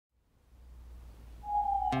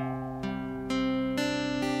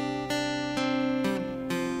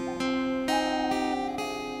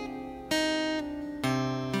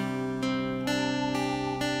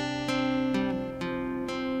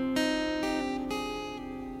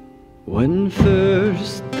When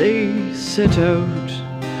first they set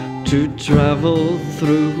out to travel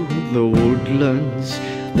through the woodlands,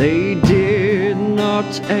 they did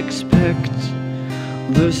not expect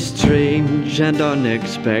the strange and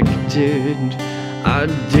unexpected. A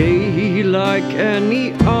day like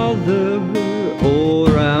any other, or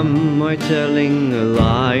am I telling a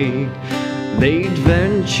lie? They'd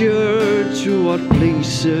venture to what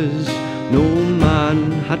places no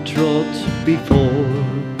man had trod before.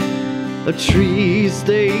 The trees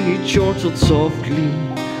they chortled softly,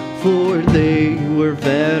 for they were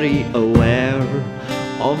very aware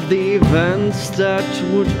of the events that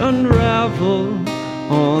would unravel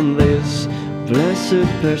on this blessed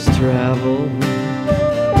past travel.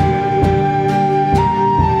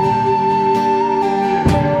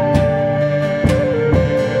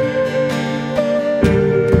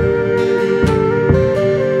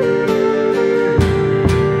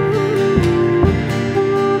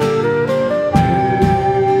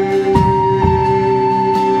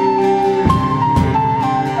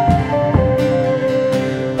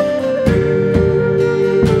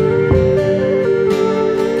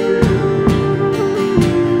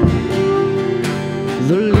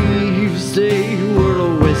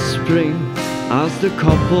 As the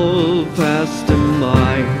couple passed them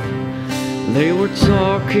by, they were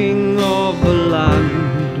talking of a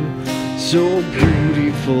land so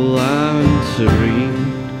beautiful and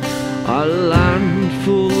serene, a land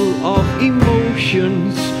full of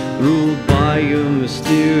emotions ruled by a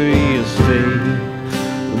mysterious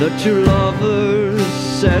fate. The two lovers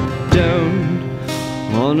sat down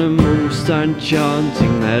on a most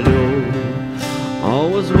enchanting meadow. All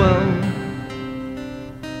was well,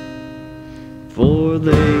 for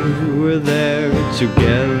they were there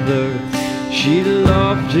together. She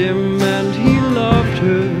loved him and he loved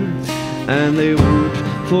her, and they would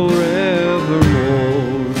forevermore.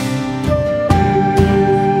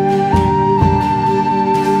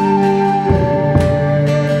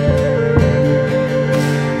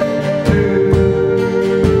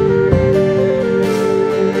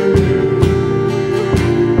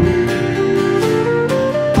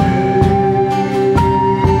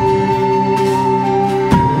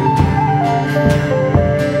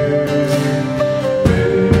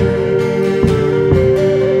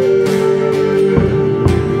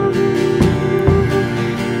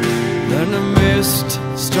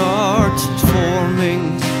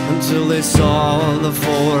 Saw the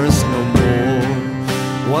forest no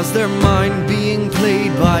more. Was their mind being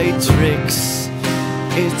played by tricks?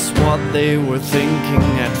 It's what they were thinking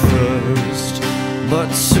at first,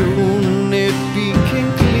 but soon it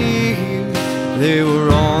became clear they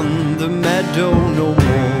were on the meadow no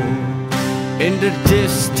more. In the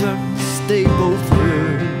distance they both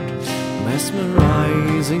heard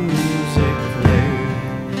mesmerizing music play,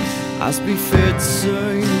 as befits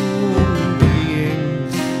a human being.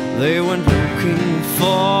 They went looking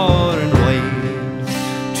far and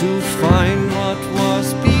wide to find what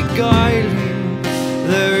was beguiling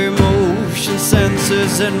their emotions,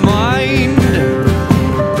 senses and mind.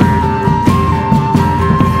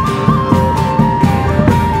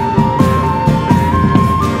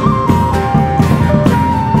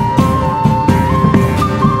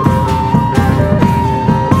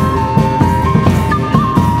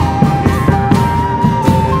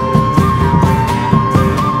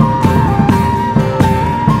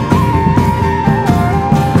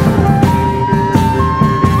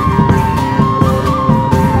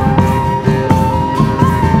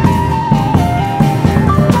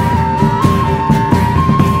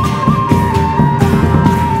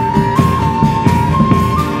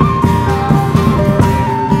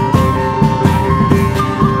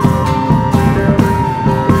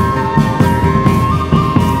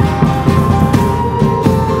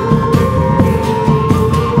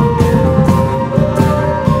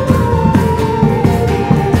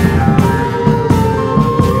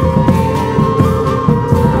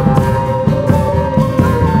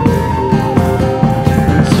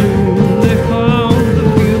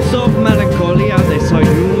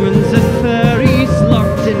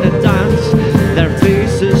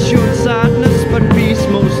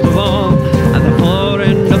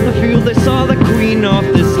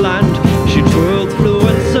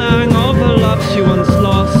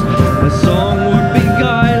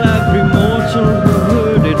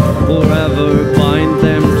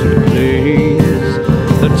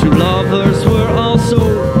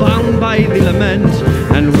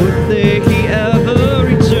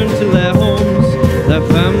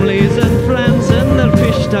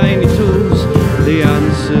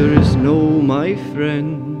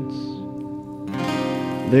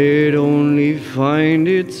 they'd only find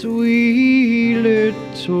its wee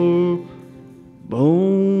little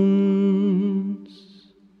bones.